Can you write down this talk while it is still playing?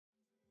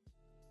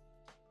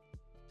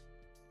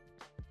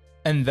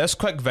In this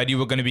quick video,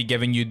 we're going to be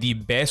giving you the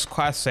best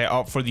class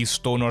setup for the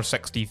Stoner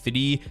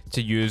 63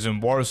 to use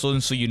in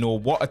Warzone, so you know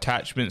what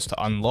attachments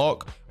to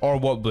unlock or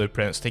what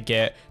blueprints to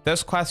get.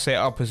 This class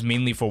setup is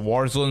mainly for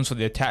Warzone, so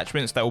the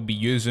attachments that we'll be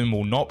using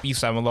will not be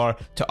similar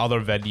to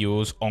other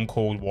videos on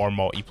Cold War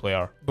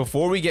multiplayer.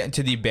 Before we get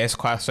into the best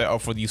class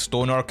setup for the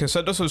Stoner,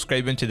 consider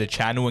subscribing to the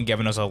channel and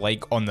giving us a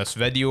like on this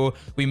video.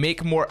 We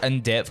make more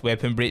in-depth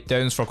weapon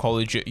breakdowns for Call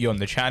of Duty on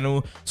the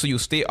channel, so you'll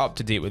stay up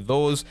to date with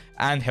those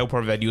and help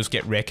our videos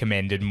get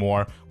recommended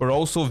more. We're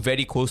also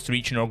very close to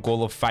reaching our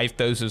goal of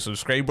 5,000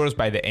 subscribers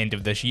by the end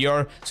of this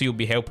year, so you'll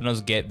be helping us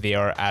get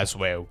there as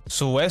well.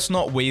 So let's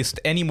not waste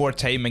any more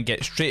time and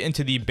get straight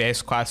into the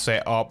best class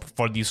setup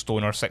for the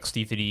Stoner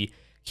 63.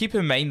 Keep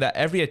in mind that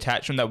every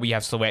attachment that we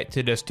have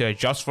selected is to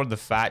adjust for the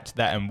fact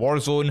that in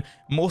Warzone,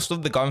 most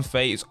of the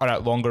gunfights are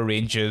at longer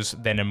ranges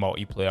than in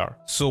multiplayer.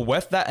 So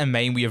with that in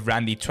mind, we have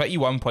ran the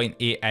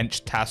 21.8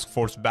 inch Task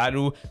Force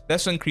barrel.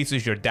 This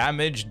increases your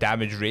damage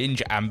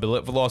range, and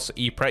bullet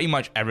velocity, pretty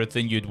much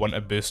everything you'd want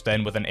to boost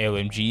in with an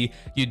LMG.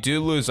 You do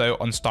lose out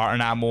on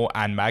starting ammo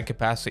and mag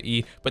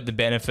capacity, but the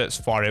benefits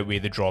far outweigh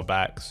the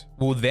drawbacks.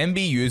 We'll then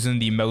be using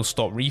the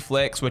Millstop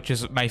Reflex, which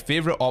is my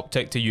favourite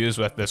optic to use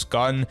with this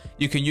gun.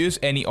 You can use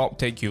any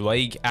optic you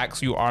like.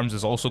 Axial arms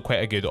is also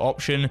quite a good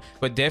option,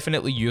 but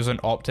definitely use an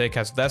optic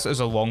as this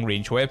is a long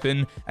range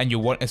weapon and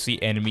you'll want to see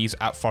enemies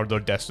at further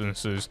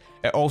distances.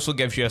 It also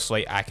gives you a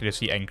slight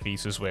accuracy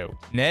increase as well.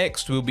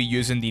 Next, we'll be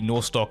using the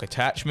no stock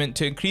attachment.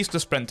 To increase the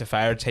sprint to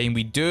fire time,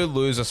 we do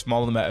lose a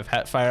small amount of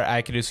hip fire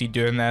accuracy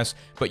doing this,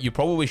 but you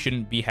probably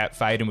shouldn't be hip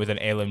firing with an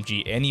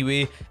LMG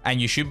anyway,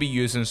 and you should be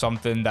using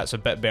something that's a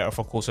bit better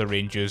for closer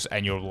ranges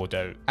in your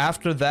loadout.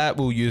 After that,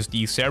 we'll use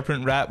the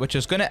Serpent Rat, which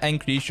is going to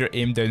increase your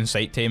aim down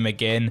sight time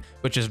again,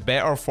 which is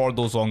better for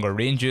those longer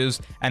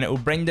ranges, and it will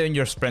bring down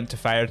your sprint to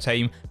fire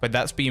time, but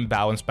that's being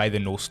balanced by the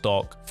no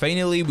stock.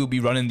 Finally, we'll be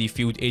running the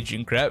Field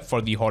Agent Grip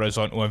for the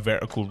horizontal and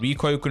vertical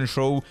recoil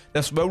control.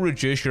 This will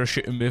reduce your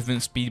shooting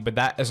movement speed, but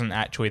that isn't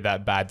actually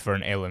that bad for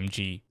an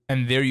LMG.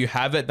 And there you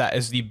have it, that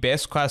is the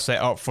best class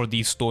setup for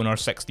the Stoner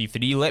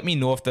 63. Let me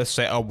know if this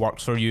setup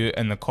works for you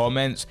in the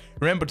comments.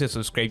 Remember to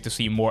subscribe to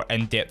see more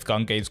in-depth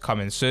gun guides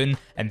coming soon,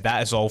 and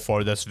that is all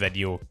for this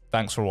video.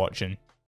 Thanks for watching.